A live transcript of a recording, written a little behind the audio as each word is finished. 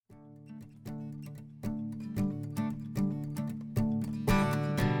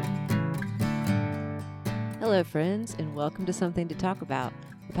Hello, friends, and welcome to Something to Talk About,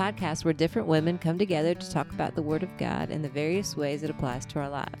 the podcast where different women come together to talk about the Word of God and the various ways it applies to our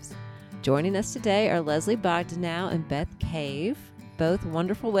lives. Joining us today are Leslie Bogdanow and Beth Cave, both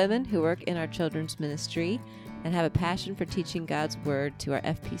wonderful women who work in our children's ministry and have a passion for teaching God's Word to our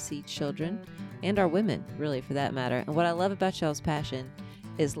FPC children and our women, really, for that matter. And what I love about y'all's passion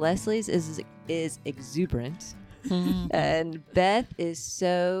is Leslie's is exuberant, and Beth is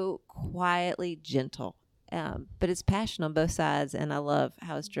so quietly gentle. But it's passion on both sides, and I love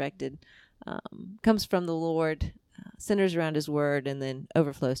how it's directed. Comes from the Lord, centers around His Word, and then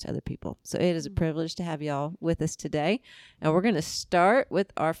overflows to other people. So it is a privilege to have y'all with us today. And we're going to start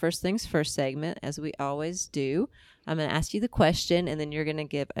with our First Things First segment, as we always do. I'm going to ask you the question, and then you're going to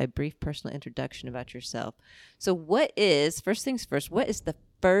give a brief personal introduction about yourself. So first things first, what is the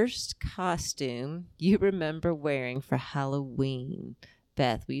first costume you remember wearing for Halloween?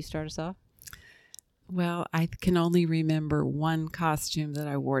 Beth, will you start us off? Well, I can only remember one costume that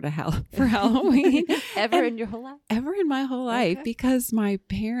I wore for Halloween. In your whole life? Ever in my whole life, because my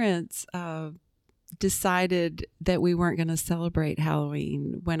parents decided that we weren't going to celebrate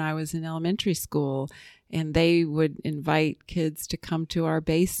Halloween when I was in elementary school, and they would invite kids to come to our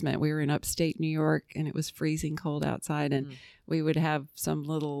basement. We were in upstate New York, and it was freezing cold outside, and we would have some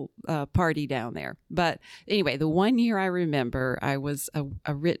little party down there. But anyway, the one year I remember, I was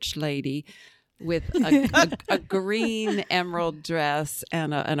a rich lady with a green emerald dress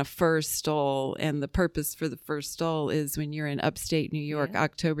and a fur stole. And the purpose for the fur stole is when you're in upstate New York,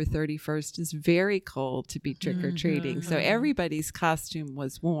 October 31st is very cold to be trick-or-treating. So everybody's costume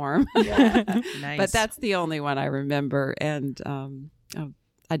was warm. Nice. But that's the only one I remember. And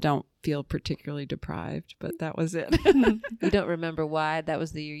I don't feel particularly deprived, but that was it. You don't remember why that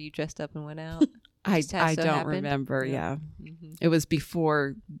was the year you dressed up and went out? I don't remember, It was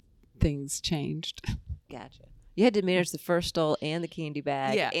before things changed. Gotcha. You had to manage the fur stole and the candy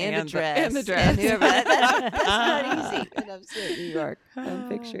bag and the dress. And the dress. And whoever, that's not easy in upstate New York. I'm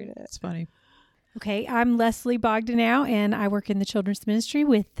picturing it. It's funny. Okay, I'm Leslie Bogdanow, and I work in the children's ministry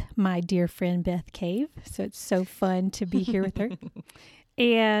with my dear friend Beth Cave. So it's so fun to be here with her.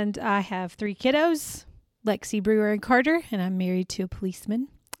 And I have 3 kiddos, Lexi, Brewer, and Carter, and I'm married to a policeman,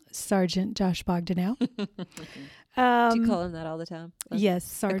 Sergeant Josh Bogdanow. Do you call him that all the time? Yes,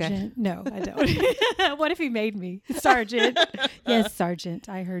 Sergeant. Okay. No, I don't. What if he made me Sergeant? Yes, Sergeant.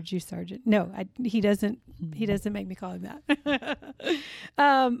 I heard you, Sergeant. No, he doesn't. He doesn't make me call him that.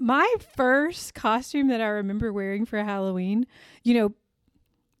 My first costume that I remember wearing for Halloween,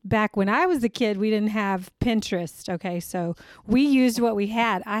 back when I was a kid, we didn't have Pinterest. Okay, so we used what we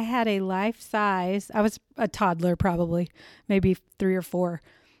had. I had a life size. I was a toddler, probably, maybe 3 or 4.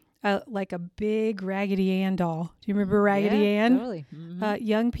 Like a big Raggedy Ann doll. Do you remember Raggedy Ann? Totally.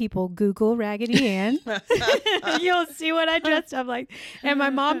 Young people, Google Raggedy Ann. You'll see what I dressed up like. And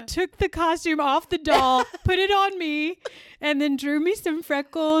my mom took the costume off the doll, put it on me, and then drew me some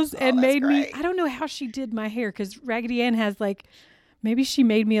freckles and made me. I don't know how she did my hair, because Raggedy Ann has maybe she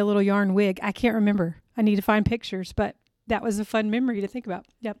made me a little yarn wig. I can't remember. I need to find pictures, but that was a fun memory to think about.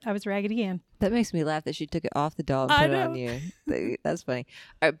 Yep, I was Raggedy Ann. That makes me laugh that she took it off the doll and put it on you. That's funny.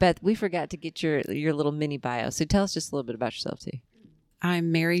 All right, Beth, we forgot to get your little mini bio. So tell us just a little bit about yourself, too.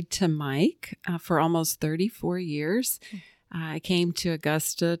 I'm married to Mike for almost 34 years. I came to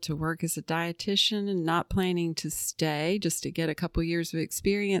Augusta to work as a dietitian and not planning to stay, just to get a couple years of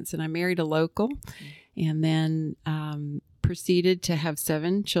experience. And I married a local, and then proceeded to have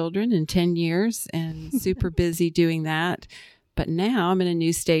 7 children in 10 years, and super busy doing that. But now I'm in a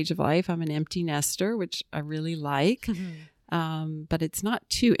new stage of life. I'm an empty nester, which I really like. But it's not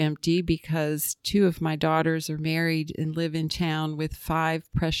too empty, because 2 of my daughters are married and live in town with 5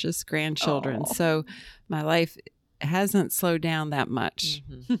 precious grandchildren. Aww. So my life hasn't slowed down that much.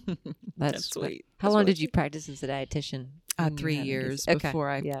 That's sweet. How long did you practice as a dietitian? 3 years before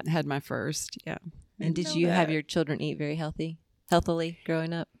I had my first. Yeah. And did you have your children eat very healthily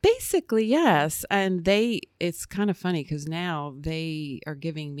growing up? Basically, yes. And it's kind of funny, because now they are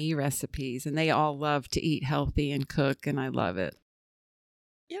giving me recipes, and they all love to eat healthy and cook, and I love it.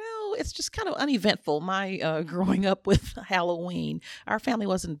 It's just kind of uneventful. My growing up with Halloween, our family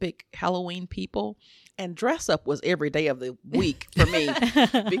wasn't big Halloween people, and dress up was every day of the week for me,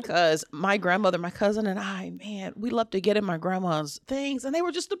 because my grandmother, my cousin, and I, man, we loved to get in my grandma's things, and they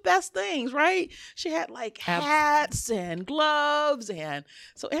were just the best things, right? She had hats and gloves, and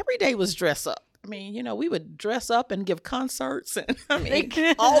so every day was dress up. I mean, we would dress up and give concerts, and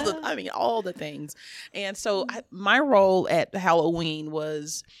all the things. And so my role at Halloween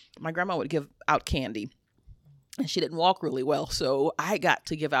was, my grandma would give out candy. and she didn't walk really well. So I got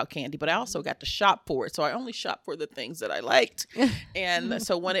to give out candy, but I also got to shop for it. So I only shopped for the things that I liked. And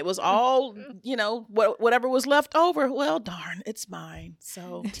so when it was all, whatever was left over, well, darn, it's mine.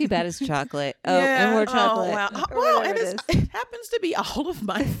 So Too bad it's chocolate. Oh, and more chocolate. Oh, wow. Or Well, whatever and it is. it happens to be all of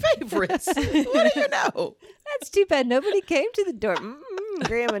my favorites. What do you know? That's too bad. Nobody came to the door.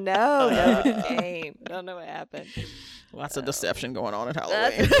 Grandma, no, nobody came. Don't know what happened. Lots of deception going on at That's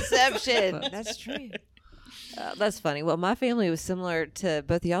Halloween. a deception. That's true. That's funny. Well, my family was similar to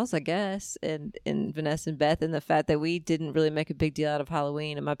both of y'all's, I guess, and Vanessa and Beth, in the fact that we didn't really make a big deal out of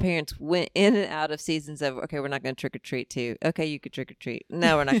Halloween. And my parents went in and out of seasons of, okay, we're not going to trick or treat too. Okay, you could trick or treat.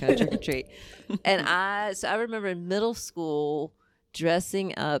 No, we're not going to trick or treat. And I remember in middle school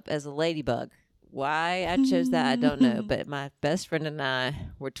dressing up as a ladybug. Why I chose that, I don't know. But my best friend and I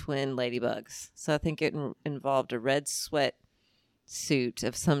were twin ladybugs. So I think it involved a red sweat suit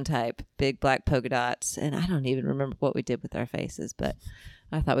of some type, big black polka dots. And I don't even remember what we did with our faces, but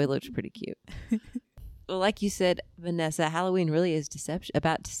I thought we looked pretty cute. Well, like you said, Vanessa, Halloween really is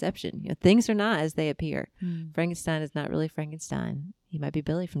about deception. Things are not as they appear. Frankenstein is not really Frankenstein. He might be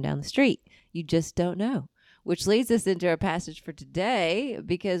Billy from down the street. You just don't know. Which leads us into our passage for today,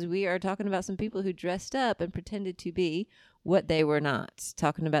 because we are talking about some people who dressed up and pretended to be what they were not.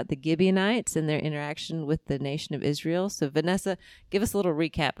 Talking about the Gibeonites and their interaction with the nation of Israel. So, Vanessa, give us a little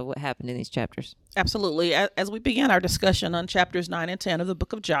recap of what happened in these chapters. Absolutely. As we begin our discussion on chapters 9 and 10 of the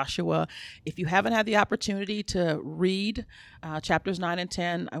book of Joshua, if you haven't had the opportunity to read chapters 9 and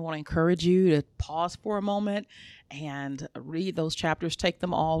 10, I want to encourage you to pause for a moment and read those chapters, take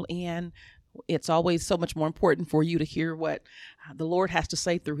them all in. It's always so much more important for you to hear what the Lord has to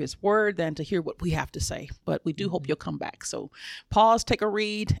say through his word than to hear what we have to say. But we do hope you'll come back. So pause, take a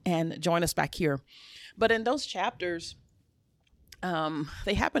read, and join us back here. But in those chapters,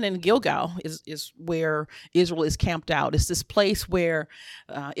 they happen in Gilgal, is where Israel is camped out. It's this place where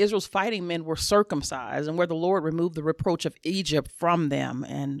Israel's fighting men were circumcised, and where the Lord removed the reproach of Egypt from them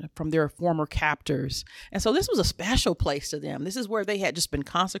and from their former captors. And so this was a special place to them. This is where they had just been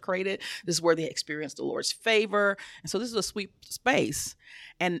consecrated. This is where they experienced the Lord's favor. And so this is a sweet space.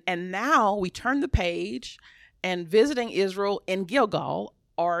 And now we turn the page, and visiting Israel in Gilgal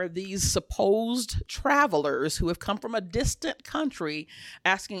are these supposed travelers who have come from a distant country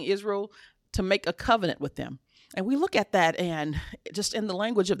asking Israel to make a covenant with them. And we look at that, and just in the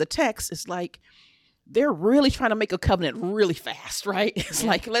language of the text, it's like they're really trying to make a covenant really fast, right? It's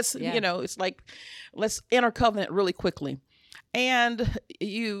like, let's enter covenant really quickly. And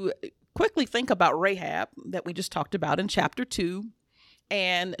you quickly think about Rahab that we just talked about in chapter 2.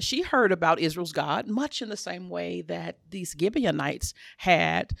 And she heard about Israel's God much in the same way that these Gibeonites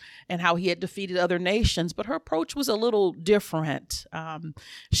had, and how he had defeated other nations. But her approach was a little different.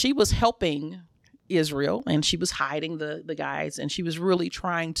 She was helping Israel, and she was hiding the guys, and she was really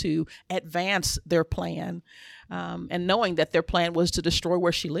trying to advance their plan, and knowing that their plan was to destroy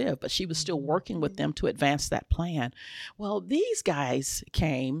where she lived. But she was still working with them to advance that plan. Well, these guys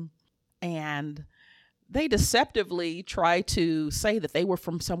came, and they deceptively try to say that they were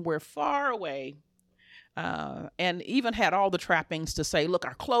from somewhere far away, and even had all the trappings to say, look,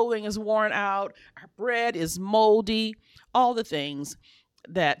 our clothing is worn out, our bread is moldy, all the things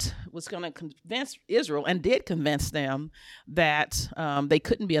that was going to convince Israel, and did convince them, that they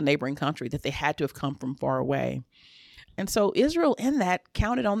couldn't be a neighboring country, that they had to have come from far away. And so Israel in that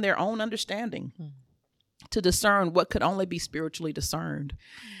counted on their own understanding to discern what could only be spiritually discerned.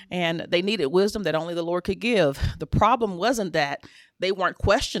 And they needed wisdom that only the Lord could give. The problem wasn't that they weren't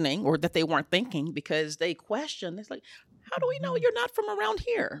questioning or that they weren't thinking, because they questioned. It's like, how do we know you're not from around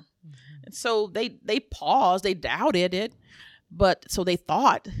here? And so they paused, they doubted it. But so they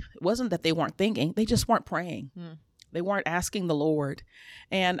thought it wasn't that they weren't thinking, they just weren't praying. They weren't asking the Lord.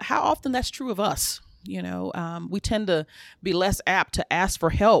 And how often that's true of us. We tend to be less apt to ask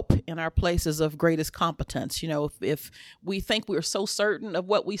for help in our places of greatest competence. If we think we're so certain of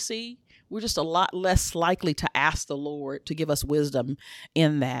what we see, we're just a lot less likely to ask the Lord to give us wisdom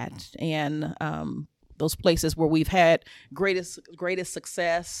in that. And those places where we've had greatest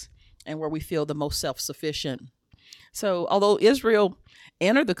success and where we feel the most self-sufficient. So although Israel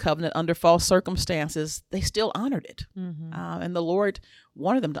entered the covenant under false circumstances, they still honored it. And the Lord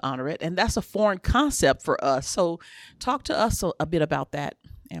wanted them to honor it. And that's a foreign concept for us. So talk to us a bit about that,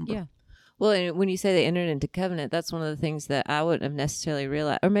 Amber. Yeah. Well, and when you say they entered into covenant, that's one of the things that I wouldn't have necessarily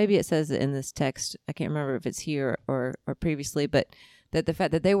realized, or maybe it says it in this text. I can't remember if it's here or previously, but that the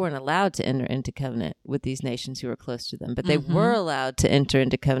fact that they weren't allowed to enter into covenant with these nations who were close to them, but they were allowed to enter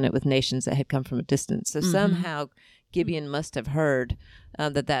into covenant with nations that had come from a distance. So somehow Gibeon must have heard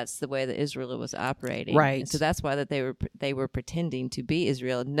that that's the way that Israel was operating. Right. And so that's why that they were pretending to be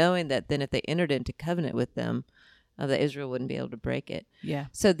Israel, knowing that then if they entered into covenant with them, that Israel wouldn't be able to break it. Yeah.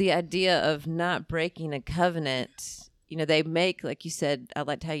 So the idea of not breaking a covenant, they make, like you said, I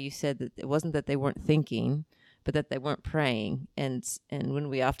liked how you said that it wasn't that they weren't thinking, but that they weren't praying. And when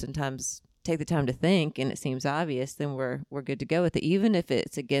we oftentimes take the time to think and it seems obvious, then we're good to go with it, even if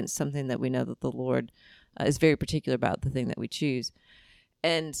it's against something that we know that the Lord is very particular about, the thing that we choose.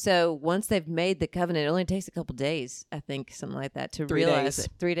 And so once they've made the covenant, it only takes a couple days, I think, something like that, to 3 realize days.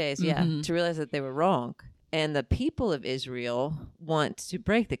 3 days, yeah, to realize that they were wrong. And the people of Israel want to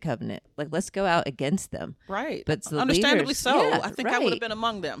break the covenant. Like, let's go out against them. Right. But the understandably leaders- so. yeah, I think I would right. have been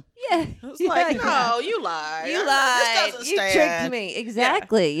among them. Yeah. It's like, no, you lied. You lied. This doesn't You stand. tricked me.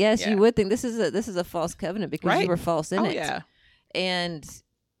 Exactly. Yes, Yeah. you would think this is a false covenant because you Right. were false in Oh, it. yeah.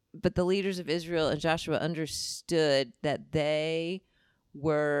 But the leaders of Israel and Joshua understood that they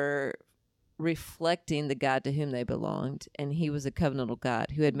were reflecting the God to whom they belonged, and he was a covenantal God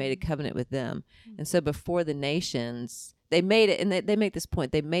who had made a covenant with them. And so before the nations, they made it, and they make this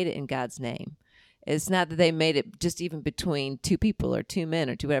point, they made it in God's name. It's not that they made it just even between two people or two men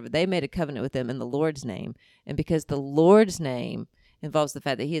or two whatever. They made a covenant with them in the Lord's name. And because the Lord's name involves the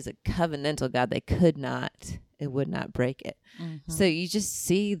fact that he is a covenantal God, it would not break it. So you just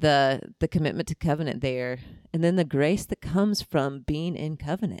see the commitment to covenant there, and then the grace that comes from being in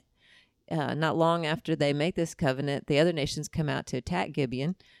covenant. Not long after they make this covenant, the other nations come out to attack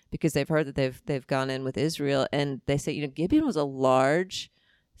Gibeon because they've heard that they've gone in with Israel, and they say, Gibeon was a large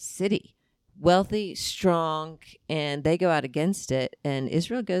city, wealthy, strong, and they go out against it, and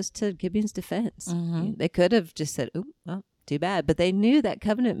Israel goes to Gibeon's defense. They could have just said, "Oh, well, too bad," but they knew that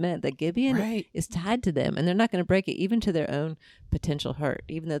covenant meant that Gibeon Right. is tied to them, and they're not going to break it, even to their own potential hurt,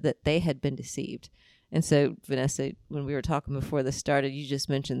 even though that they had been deceived. And so, Vanessa, when we were talking before this started, you just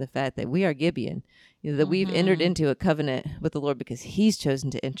mentioned the fact that we are Gibeon, that we've entered into a covenant with the Lord because he's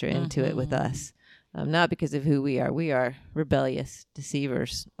chosen to enter into it with us, not because of who we are. We are rebellious,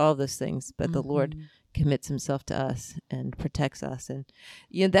 deceivers, all those things, but the Lord commits himself to us and protects us. And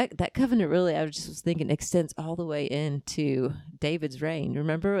that covenant really, I was thinking, extends all the way into David's reign.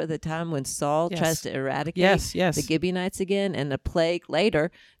 Remember the time when Saul tries to eradicate the Gibeonites again, and a plague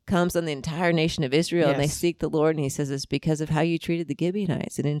later comes on the entire nation of Israel, and they seek the Lord, and he says it's because of how you treated the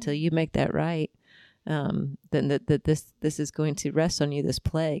Gibeonites, and until you make that right, then this is going to rest on you, this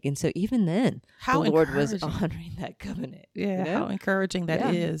plague. And so even then, the Lord was honoring that covenant. Yeah, how encouraging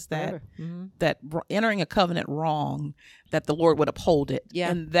that is, that entering a covenant wrong, that the Lord would uphold it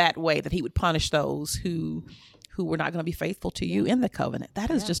in that way, that he would punish those who were not going to be faithful to you in the covenant.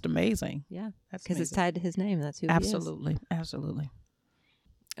 That is just amazing. Yeah, that's because it's tied to his name. That's who absolutely, absolutely.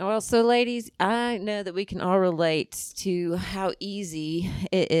 Well, so ladies, I know that we can all relate to how easy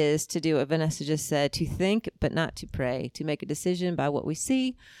it is to do what Vanessa just said, to think but not to pray, to make a decision by what we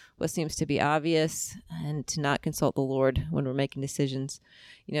see, what seems to be obvious, and to not consult the Lord when we're making decisions.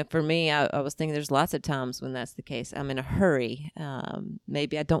 For me, I was thinking there's lots of times when that's the case. I'm in a hurry.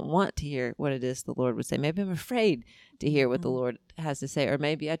 Maybe I don't want to hear what it is the Lord would say. Maybe I'm afraid to hear what the Lord has to say. Or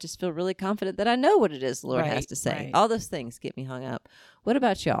maybe I just feel really confident that I know what it is the Lord has to say. Right. All those things get me hung up. What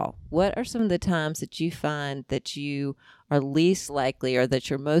about y'all? What are some of the times that you find that you are least likely, or that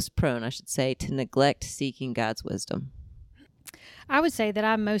you're most prone, I should say, to neglect seeking God's wisdom? I would say that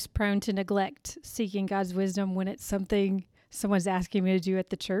I'm most prone to neglect seeking God's wisdom when it's something someone's asking me to do at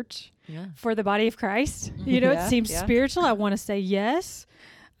the church for the body of Christ. It seems spiritual. I want to say yes.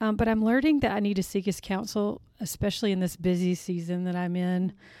 But I'm learning that I need to seek his counsel, especially in this busy season that I'm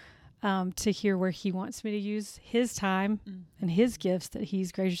in, to hear where he wants me to use his time and his gifts that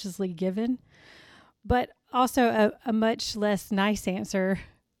he's graciously given. But also a much less nice answer,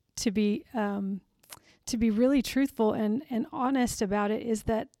 to be really truthful and honest about it, is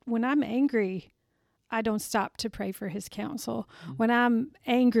that when I'm angry, I don't stop to pray for his counsel. When I'm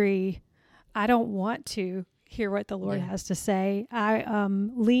angry, I don't want to hear what the Lord has to say. I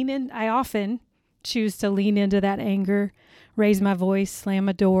often choose to lean into that anger, raise my voice, slam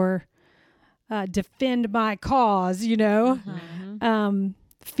a door, defend my cause, feeding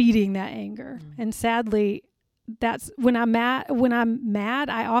that anger. And sadly, that's when I'm mad,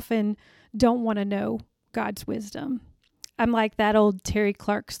 I often don't want to know God's wisdom. I'm like that old Terry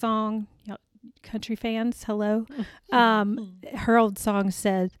Clark song, country fans, hello. Her old song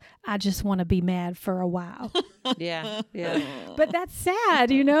said, "I just want to be mad for a while." Yeah. But that's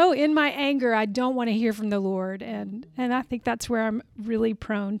sad, in my anger, I don't want to hear from the Lord. And I think that's where I'm really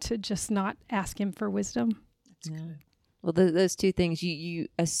prone to just not ask him for wisdom. That's good. Well, those two things, you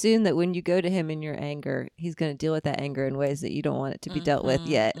assume that when you go to him in your anger, he's going to deal with that anger in ways that you don't want it to be dealt with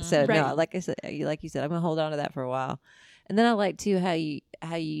yet. So Right. no, like I said, like you said, I'm going to hold on to that for a while. And then I like too how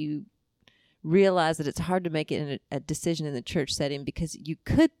you realize that it's hard to make it in a decision in the church setting, because you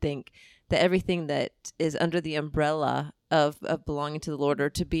could think that everything that is under the umbrella of belonging to the Lord or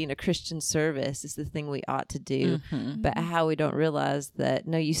to be in a Christian service is the thing we ought to do. But how we don't realize that,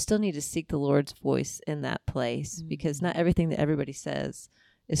 no, you still need to seek the Lord's voice in that place, because not everything that everybody says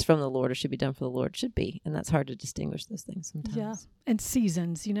is from the Lord or should be done for the Lord should be. And that's hard to distinguish those things sometimes. Yeah. And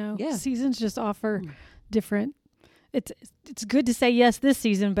seasons, Yeah. seasons just offer different. It's good to say yes this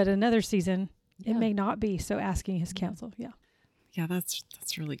season, but another season it may not be. So asking his counsel. Yeah. Yeah, that's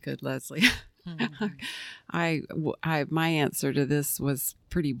really good, Leslie. My answer to this was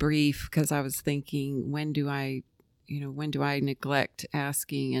pretty brief, because I was thinking, when do I neglect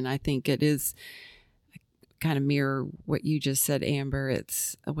asking? And I think it is kind of mirror what you just said, Amber.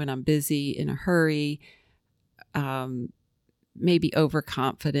 It's when I'm busy, in a hurry, maybe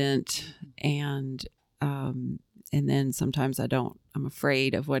overconfident, and then sometimes I'm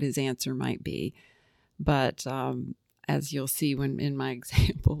afraid of what his answer might be. But as you'll see when in my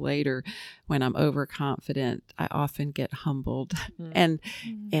example later, when I'm overconfident, I often get humbled. And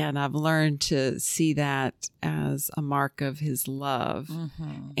I've learned to see that as a mark of his love,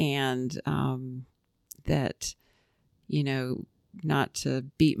 and that, not to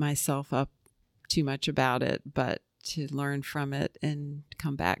beat myself up too much about it, but to learn from it and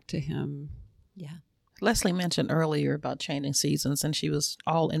come back to him. Yeah. Leslie mentioned earlier about changing seasons, and she was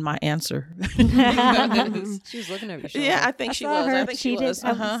all in my answer. She was looking over your shoulder. Yeah, I think she was. her. I think she She was.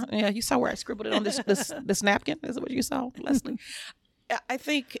 did. Yeah, you saw where I scribbled it on this napkin. Is that what you saw, Leslie? I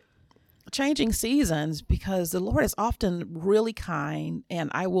think changing seasons, because the Lord is often really kind,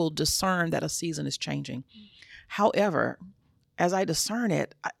 and I will discern that a season is changing. However, as I discern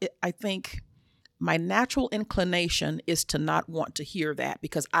it, I think my natural inclination is to not want to hear that,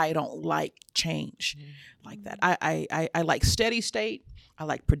 because I don't like change like that. I like steady state. I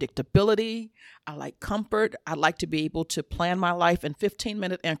like predictability. I like comfort. I like to be able to plan my life in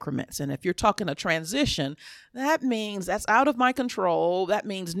 15-minute increments. And if you're talking a transition, that means that's out of my control. That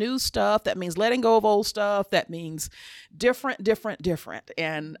means new stuff. That means letting go of old stuff. That means different.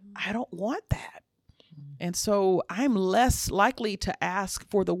 And I don't want that. And so I'm less likely to ask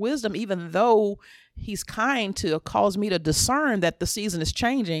for the wisdom, even though he's kind to cause me to discern that the season is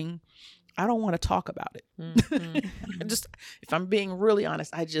changing. I don't want to talk about it. If I'm being really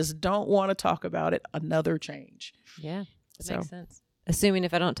honest, I just don't want to talk about it. Another change. Yeah, that makes sense. Assuming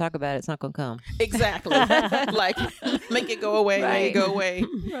if I don't talk about it, it's not going to come. Exactly. Like, make it go away, make it go away.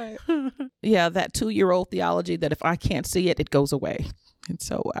 Right. Yeah, that 2-year-old theology that if I can't see it, it goes away. And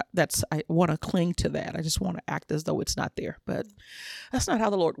so I want to cling to that. I just want to act as though it's not there. But that's not how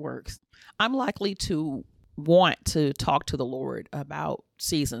the Lord works. I'm likely to want to talk to the Lord about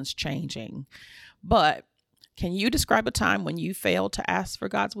seasons changing. But can you describe a time when you failed to ask for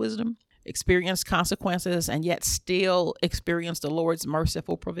God's wisdom, experience consequences, and yet still experience the Lord's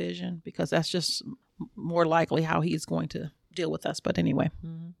merciful provision? Because that's just more likely how he's going to deal with us. But anyway.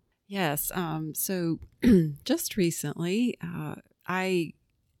 Yes. So just recently, I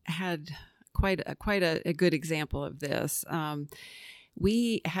had quite a good example of this.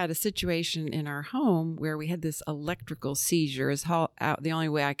 We had a situation in our home where we had this electrical seizure, is the only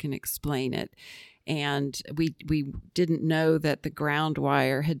way I can explain it. And we didn't know that the ground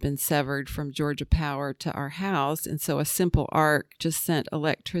wire had been severed from Georgia Power to our house. And so a simple arc just sent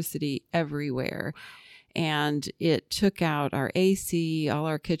electricity everywhere. And it took out our AC, all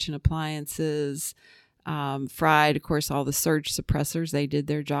our kitchen appliances, fried, of course, all the surge suppressors. They did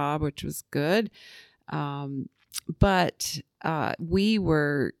their job, which was good. But we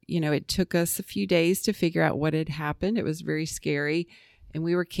were, it took us a few days to figure out what had happened. It was very scary. And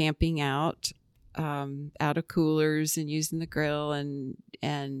we were camping out of coolers and using the grill. And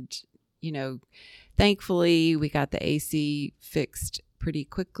thankfully, we got the AC fixed pretty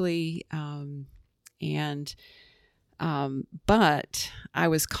quickly. But I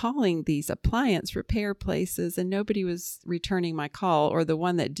was calling these appliance repair places, and nobody was returning my call, or the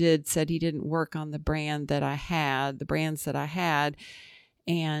one that did said he didn't work on the brands that I had.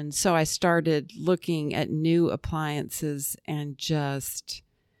 And so I started looking at new appliances and just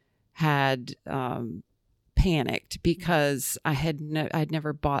had panicked, because I'd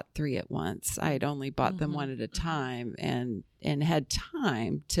never bought 3 at once. I had only bought them one at a time, and had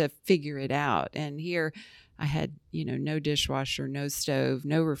time to figure it out. And here I had, no dishwasher, no stove,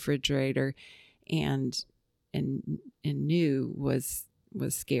 no refrigerator, and new was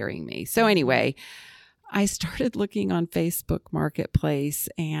scaring me. So anyway, I started looking on Facebook Marketplace,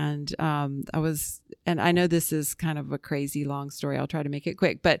 and I know this is kind of a crazy long story. I'll try to make it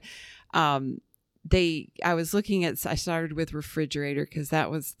quick, but I started with refrigerator because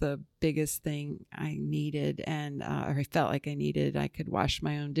that was the biggest thing I needed, and or I felt like I needed. I could wash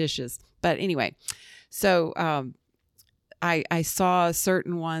my own dishes, but anyway, so I saw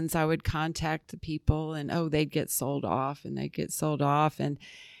certain ones. I would contact the people, and they'd get sold off, and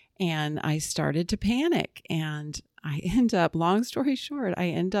I started to panic, and long story short, I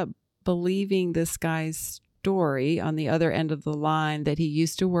end up believing this guy's story on the other end of the line, that he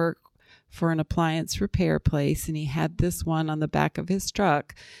used to work for an appliance repair place, and he had this one on the back of his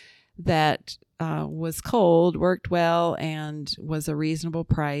truck that was cold, worked well, and was a reasonable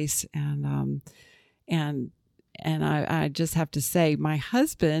price. And I just have to say, my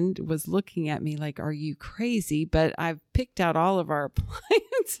husband was looking at me like, are you crazy? But I've picked out all of our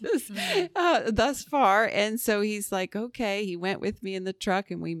appliances thus far. And so he's like, okay. He went with me in the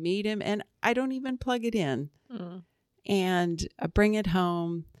truck, and we meet him, and I don't even plug it in. And I bring it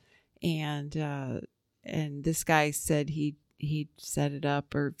home. And this guy said he'd set it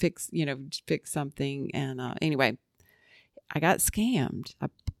up or fix something. And anyway, I got scammed. I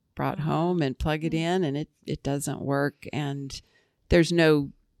brought home and plug it in, and it doesn't work, and there's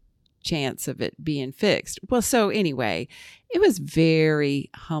no chance of it being fixed. Well, so anyway, it was very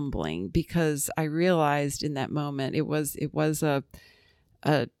humbling, because I realized in that moment it was an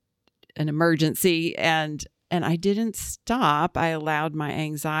emergency, and I didn't stop. I allowed my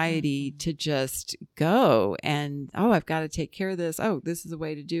anxiety to just go, and I've got to take care of this. This is the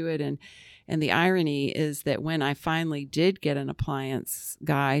way to do it. And the irony is that when I finally did get an appliance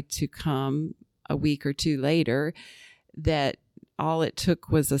guy to come a week or two later, that all it took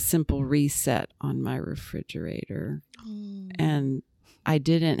was a simple reset on my refrigerator. And I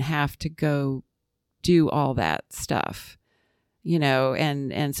didn't have to go do all that stuff,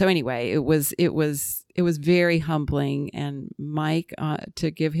 and so anyway, it was very humbling. And Mike,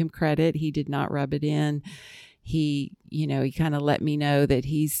 to give him credit, he did not rub it in. He kind of let me know that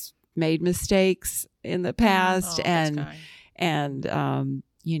he's made mistakes in the past, and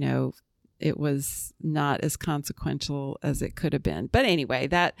it was not as consequential as it could have been. But anyway,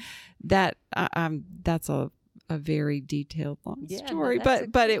 that's a very detailed long story,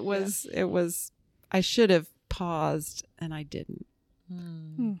 but it was I should have paused, and I didn't.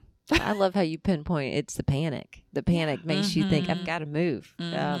 I love how you pinpoint it's the panic. The panic makes you think, I've got to move.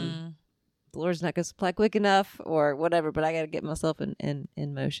 The Lord's not going to supply quick enough or whatever, but I got to get myself in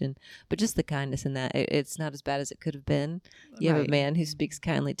motion. But just the kindness in that, it's not as bad as it could have been. You have a man who speaks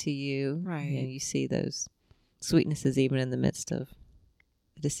kindly to you. Right. You see those sweetnesses even in the midst of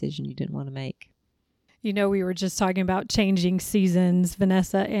a decision you didn't want to make. We were just talking about changing seasons,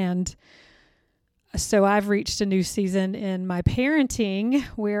 Vanessa, and so I've reached a new season in my parenting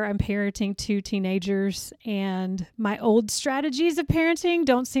where I'm parenting 2 teenagers, and my old strategies of parenting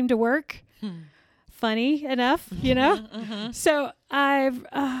don't seem to work. Funny enough, So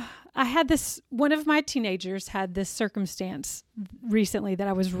I had this, one of my teenagers had this circumstance recently that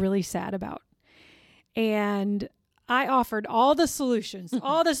I was really sad about. And I offered all the solutions.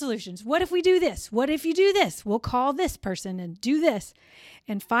 What if we do this? What if you do this? We'll call this person and do this.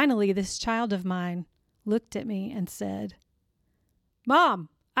 And finally, this child of mine looked at me and said, "Mom,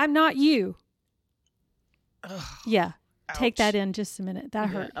 I'm not you." Ugh. Yeah. Ouch. Take that in just a minute. That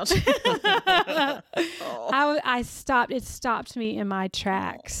hurt. Oh. I stopped. It stopped me in my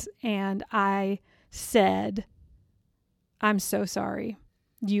tracks. And I said, "I'm so sorry.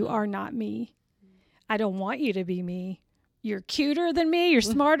 You are not me. I don't want you to be me. You're cuter than me. You're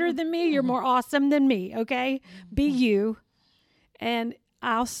smarter than me. You're more awesome than me. Okay? Be you. And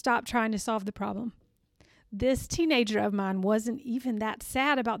I'll stop trying to solve the problem." This teenager of mine wasn't even that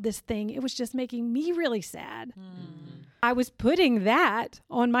sad about this thing. It was just making me really sad. I was putting that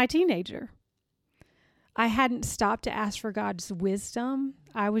on my teenager. I hadn't stopped to ask for God's wisdom.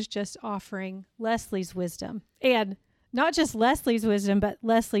 I was just offering Leslie's wisdom. And not just Leslie's wisdom, but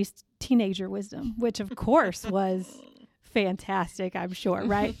Leslie's teenager wisdom, which of course was fantastic, I'm sure,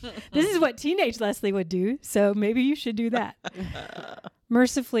 right? This is what teenage Leslie would do, so maybe you should do that.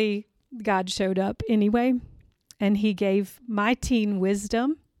 Mercifully, God showed up anyway, and he gave my teen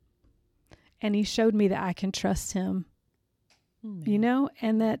wisdom, and he showed me that I can trust him,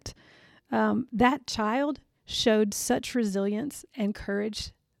 and that that child showed such resilience and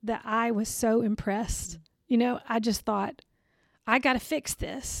courage that I was so impressed. I just thought, I got to fix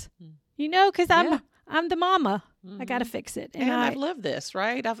this, because I'm the mama. I got to fix it. And I've lived this,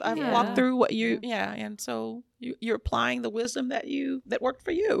 right? I've walked through what and so you're applying the wisdom that worked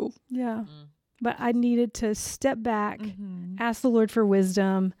for you. Yeah. but I needed to step back, Mm-hmm. ask the Lord for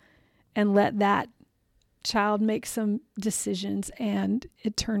wisdom, and let that child make some decisions. And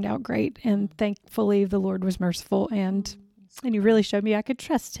it turned out great. And thankfully, the Lord was merciful, and He really showed me I could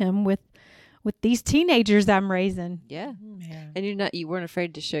trust Him with these teenagers I'm raising. Yeah. Man. And you weren't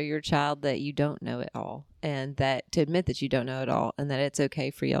afraid to show your child that you don't know it all, and that to admit that you don't know it all, and that it's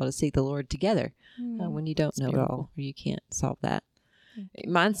okay for y'all to seek the Lord together when you don't know it all, or you can't solve that.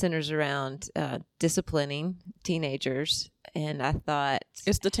 Mine centers around disciplining teenagers, and I thought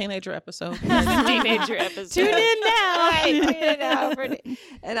It's the teenager episode. teenager episode. Tune in now. Right, tune in now.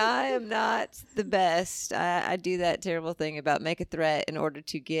 And I am not the best. I do that terrible thing about make a threat in order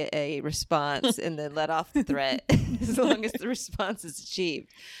to get a response and then let off the threat as long as the response is achieved,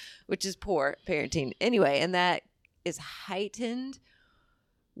 which is poor parenting. Anyway, and that is heightened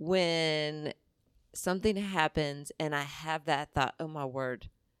when something happens and I have that thought, oh my word,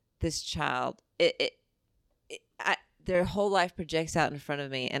 this child, their whole life projects out in front of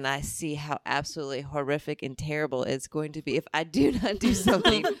me, and I see how absolutely horrific and terrible it's going to be if I do not do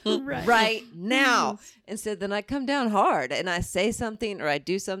something right now. And so then I come down hard and I say something, or I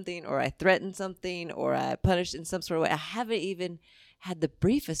do something, or I threaten something, or I punish in some sort of way. I haven't even had the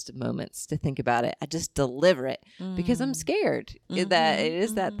briefest of moments to think about it. I just deliver it because I'm scared that it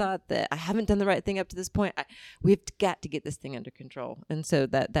is that thought that I haven't done the right thing up to this point. We've got to get this thing under control. And so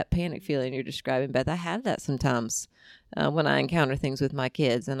that panic feeling you're describing, Beth, I have that sometimes when I encounter things with my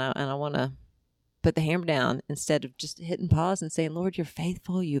kids, and I want to put the hammer down instead of just hitting pause and saying, Lord, you're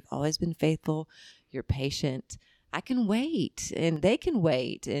faithful. You've always been faithful. You're patient. I can wait, and they can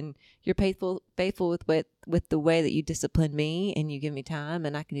wait, and you're faithful with the way that you discipline me, and you give me time,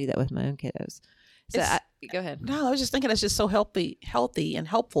 and I can do that with my own kiddos. So go ahead. No, I was just thinking it's just so healthy and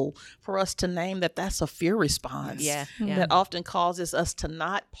helpful for us to name that that's a fear response. Yeah. That often causes us to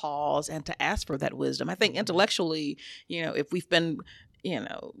not pause and to ask for that wisdom. I think intellectually, if we've been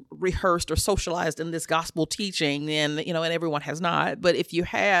rehearsed or socialized in this gospel teaching, then, and everyone has not. But if you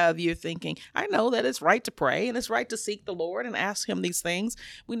have, you're thinking, I know that it's right to pray and it's right to seek the Lord and ask Him these things.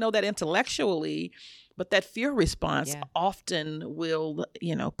 We know that intellectually, but that fear response often will,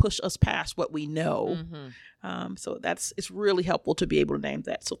 push us past what we know. So it's really helpful to be able to name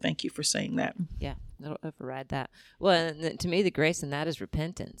that. So thank you for saying that. Yeah, it'll override that. Well, and to me, the grace in that is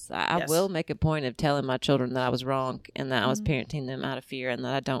repentance. I Yes. will make a point of telling my children that I was wrong and that I was parenting them out of fear and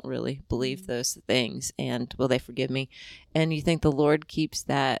that I don't really believe those things. And will they forgive me? And you think the Lord keeps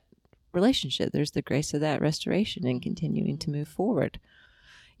that relationship. There's the grace of that restoration and continuing to move forward.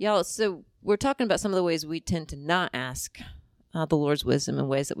 Y'all, so we're talking about some of the ways we tend to not ask the Lord's wisdom in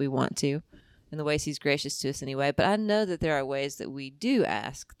ways that we want to, in the ways He's gracious to us anyway. But I know that there are ways that we do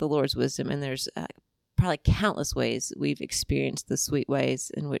ask the Lord's wisdom, and there's probably countless ways we've experienced the sweet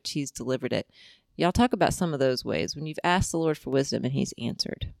ways in which He's delivered it. Y'all talk about some of those ways when you've asked the Lord for wisdom and He's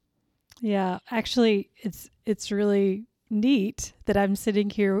answered. Yeah, actually, it's really neat that I'm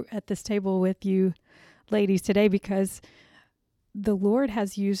sitting here at this table with you ladies today, because the Lord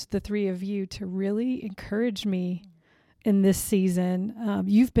has used the three of you to really encourage me in this season.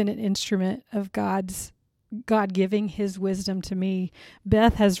 You've been an instrument of God giving His wisdom to me.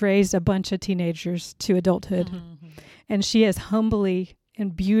 Beth has raised a bunch of teenagers to adulthood, and she has humbly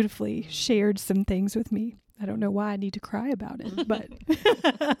and beautifully shared some things with me. I don't know why I need to cry about it, but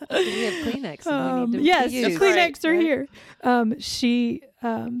We have Kleenex. And we need to yes, use. Kleenex are here.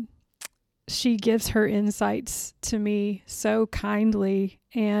 She gives her insights to me so kindly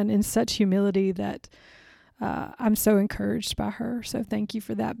and in such humility that I'm so encouraged by her. So thank you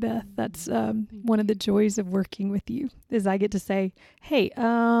for that, Beth. That's one of the joys of working with you, is I get to say, hey,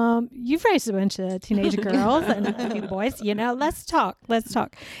 you've raised a bunch of teenage girls and a few boys, let's talk.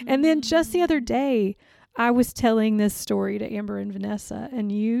 And then just the other day, I was telling this story to Amber and Vanessa,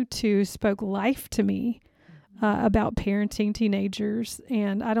 and you two spoke life to me about parenting teenagers.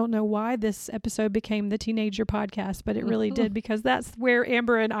 And I don't know why this episode became the teenager podcast, but it really did, because that's where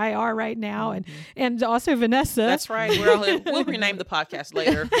Amber and I are right now. And also Vanessa. That's right. We'll rename the podcast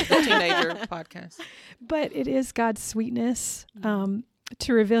later, the teenager podcast. But it is God's sweetness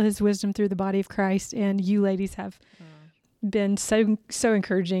to reveal His wisdom through the body of Christ. And you ladies have been so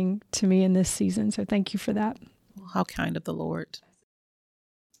encouraging to me in this season. So thank you for that. How kind of the Lord.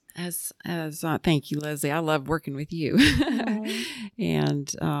 As thank you, Leslie. I love working with you.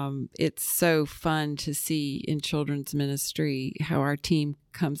 And it's so fun to see in children's ministry how our team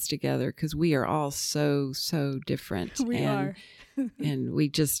comes together, because we are all so different. We are. And we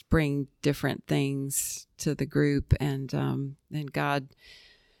just bring different things to the group, and God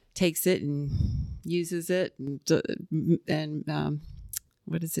takes it and uses it, and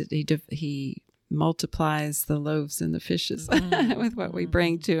what is it? He multiplies the loaves and the fishes with what we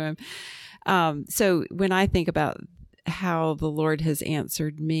bring to him. So when I think about how the Lord has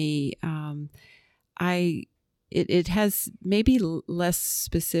answered me, it has maybe less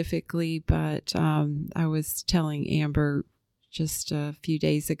specifically, but I was telling Amber just a few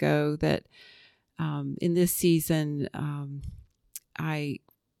days ago that in this season, I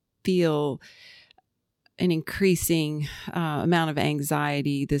feel an increasing amount of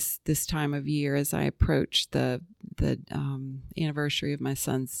anxiety this time of year as I approach the anniversary of my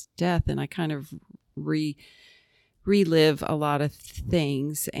son's death, and I kind of relive a lot of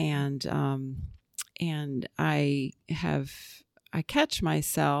things, and I catch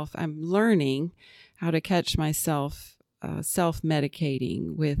myself. I'm learning how to catch myself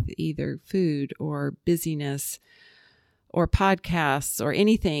self-medicating with either food or busyness or podcasts or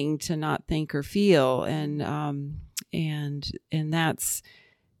anything to not think or feel, and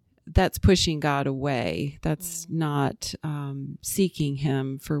that's pushing God away. That's not seeking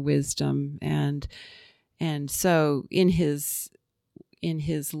Him for wisdom, and so in His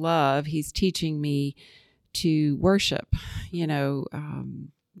love, He's teaching me to worship. You know,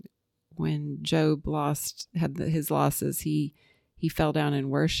 when Job had his losses, he fell down and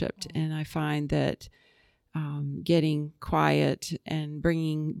worshiped, and I find that getting quiet and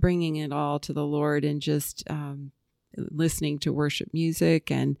bringing it all to the Lord, and just listening to worship music,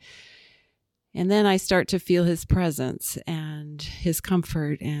 and then I start to feel His presence and His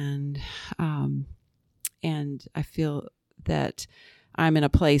comfort, and I feel that I'm in a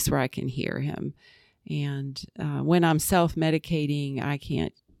place where I can hear Him. And when I'm self-medicating, I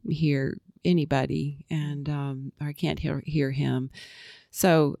can't hear anybody, and I can't hear Him.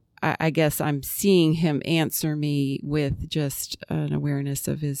 So I guess I'm seeing Him answer me with just an awareness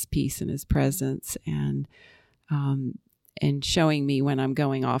of His peace and His presence, and showing me when I'm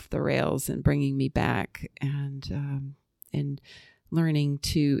going off the rails and bringing me back, and learning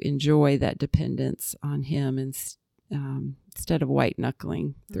to enjoy that dependence on Him instead of white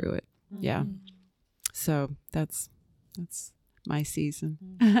knuckling through it. Yeah. So that's my season.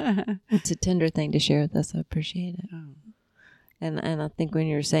 It's a tender thing to share with us. I appreciate it. Oh. And I think when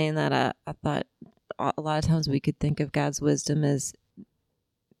you were saying that, I thought a lot of times we could think of God's wisdom as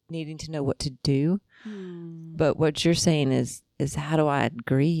needing to know what to do. But what you're saying is how do I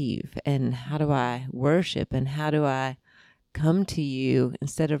grieve, and how do I worship, and how do I come to you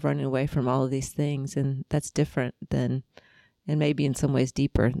instead of running away from all of these things? And that's different than, and maybe in some ways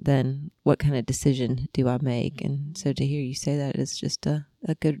deeper than, what kind of decision do I make? And so to hear you say that is just a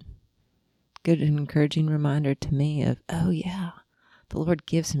good and encouraging reminder to me of, oh yeah, the Lord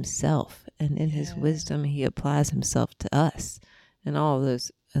gives Himself, and in His wisdom He applies Himself to us in all of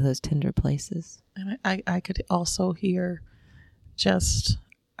those tender places. And I could also hear just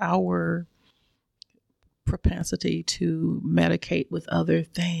our propensity to medicate with other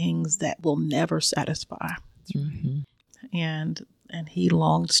things that will never satisfy. Mm-hmm. And He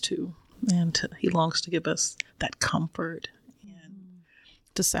longs to, He longs to give us that comfort and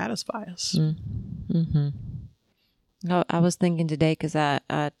to satisfy us. Mm-hmm. I was thinking today, because I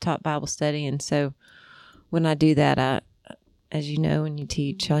taught Bible study, and so when I do that, as you know, when you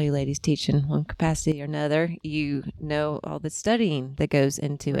teach, all you ladies teach in one capacity or another, you know all the studying that goes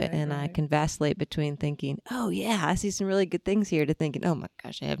into it. And I can vacillate between thinking, oh yeah, I see some really good things here, to thinking, oh my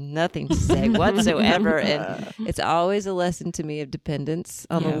gosh, I have nothing to say whatsoever. And it's always a lesson to me of dependence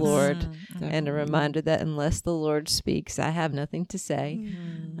on the Lord, and a reminder that unless the Lord speaks, I have nothing to say.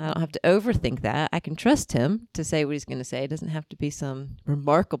 I don't have to overthink that. I can trust Him to say what He's going to say. It doesn't have to be some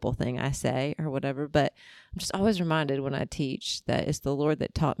remarkable thing I say or whatever, but I'm just always reminded when I teach that it's the Lord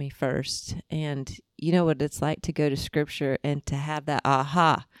that taught me first. And you know what it's like to go to Scripture and to have that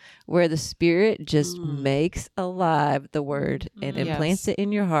aha, where the Spirit just makes alive the Word and implants it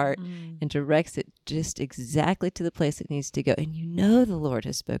in your heart and directs it just exactly to the place it needs to go. And you know the Lord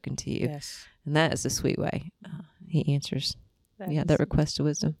has spoken to you. Yes. And that is a sweet way He answers. That request of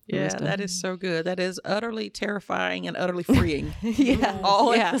wisdom. Yeah, wisdom. that is so good. That is utterly terrifying and utterly freeing. At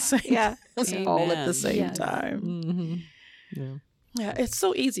the same all at the same time. Mm-hmm. Yeah, it's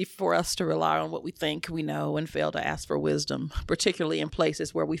so easy for us to rely on what we think we know and fail to ask for wisdom, particularly in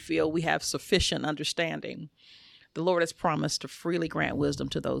places where we feel we have sufficient understanding. The Lord has promised to freely grant wisdom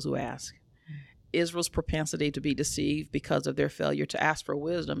to those who ask. Israel's propensity to be deceived because of their failure to ask for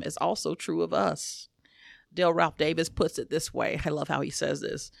wisdom is also true of us. Dale Ralph Davis puts it this way. I love how he says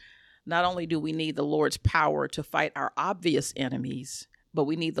this. Not only do we need the Lord's power to fight our obvious enemies, but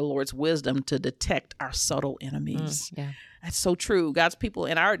we need the Lord's wisdom to detect our subtle enemies. That's so true. God's people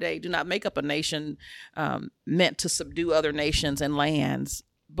in our day do not make up a nation meant to subdue other nations and lands,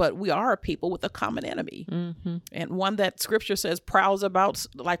 but we are a people with a common enemy, Mm-hmm. and one that Scripture says prowls about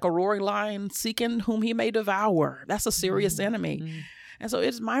like a roaring lion seeking whom he may devour. That's a serious enemy. Mm-hmm. And so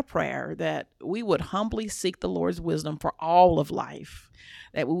it's my prayer that we would humbly seek the Lord's wisdom for all of life,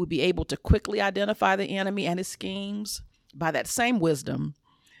 that we would be able to quickly identify the enemy and his schemes by that same wisdom,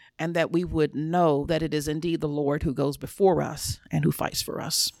 and that we would know that it is indeed the Lord who goes before us and who fights for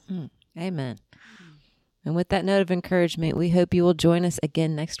us. Amen. And with that note of encouragement, we hope you will join us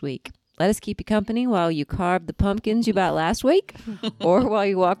again next week. Let us keep you company while you carve the pumpkins you bought last week, or while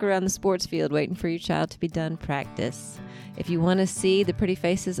you walk around the sports field waiting for your child to be done practice. If you want to see the pretty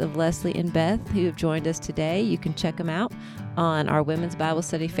faces of Leslie and Beth who have joined us today, you can check them out on our Women's Bible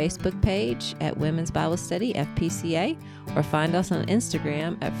Study Facebook page at Women's Bible Study FPCA, or find us on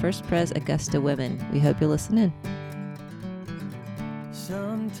Instagram at First Pres Augusta Women. We hope you'll listen in.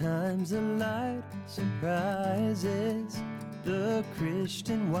 Sometimes the light surprises the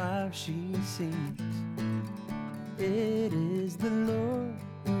Christian wife she sees. It is the Lord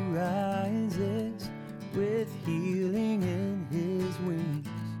who rises with healing in his wings.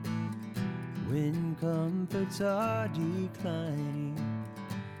 When comforts are declining,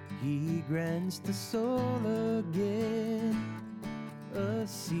 he grants the soul again a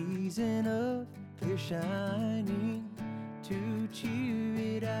season of clear shining to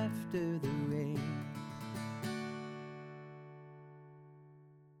cheer it after the